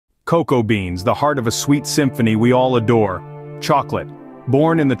Cocoa beans, the heart of a sweet symphony we all adore. Chocolate.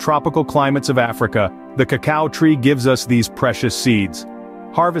 Born in the tropical climates of Africa, the cacao tree gives us these precious seeds.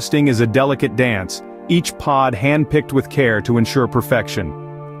 Harvesting is a delicate dance, each pod hand-picked with care to ensure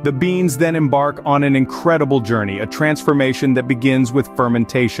perfection. The beans then embark on an incredible journey, a transformation that begins with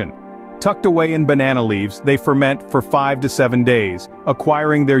fermentation. Tucked away in banana leaves, they ferment for 5 to 7 days,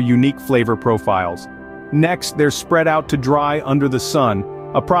 acquiring their unique flavor profiles. Next, they're spread out to dry under the sun,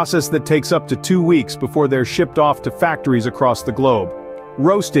 a process that takes up to 2 weeks before they're shipped off to factories across the globe.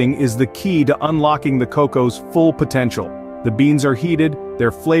 Roasting is the key to unlocking the cocoa's full potential. The beans are heated,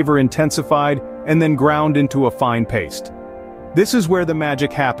 their flavor intensified, and then ground into a fine paste. This is where the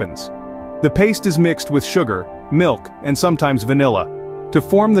magic happens. The paste is mixed with sugar, milk, and sometimes vanilla, to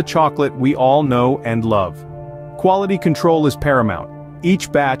form the chocolate we all know and love. Quality control is paramount,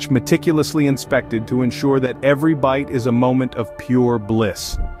 each batch meticulously inspected to ensure that every bite is a moment of pure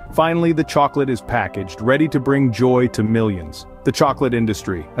bliss. Finally, the chocolate is packaged, ready to bring joy to millions. The chocolate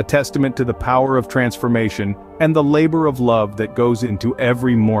industry, a testament to the power of transformation and the labor of love that goes into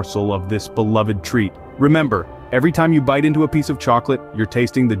every morsel of this beloved treat. Remember, every time you bite into a piece of chocolate, you're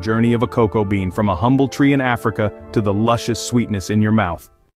tasting the journey of a cocoa bean from a humble tree in Africa to the luscious sweetness in your mouth.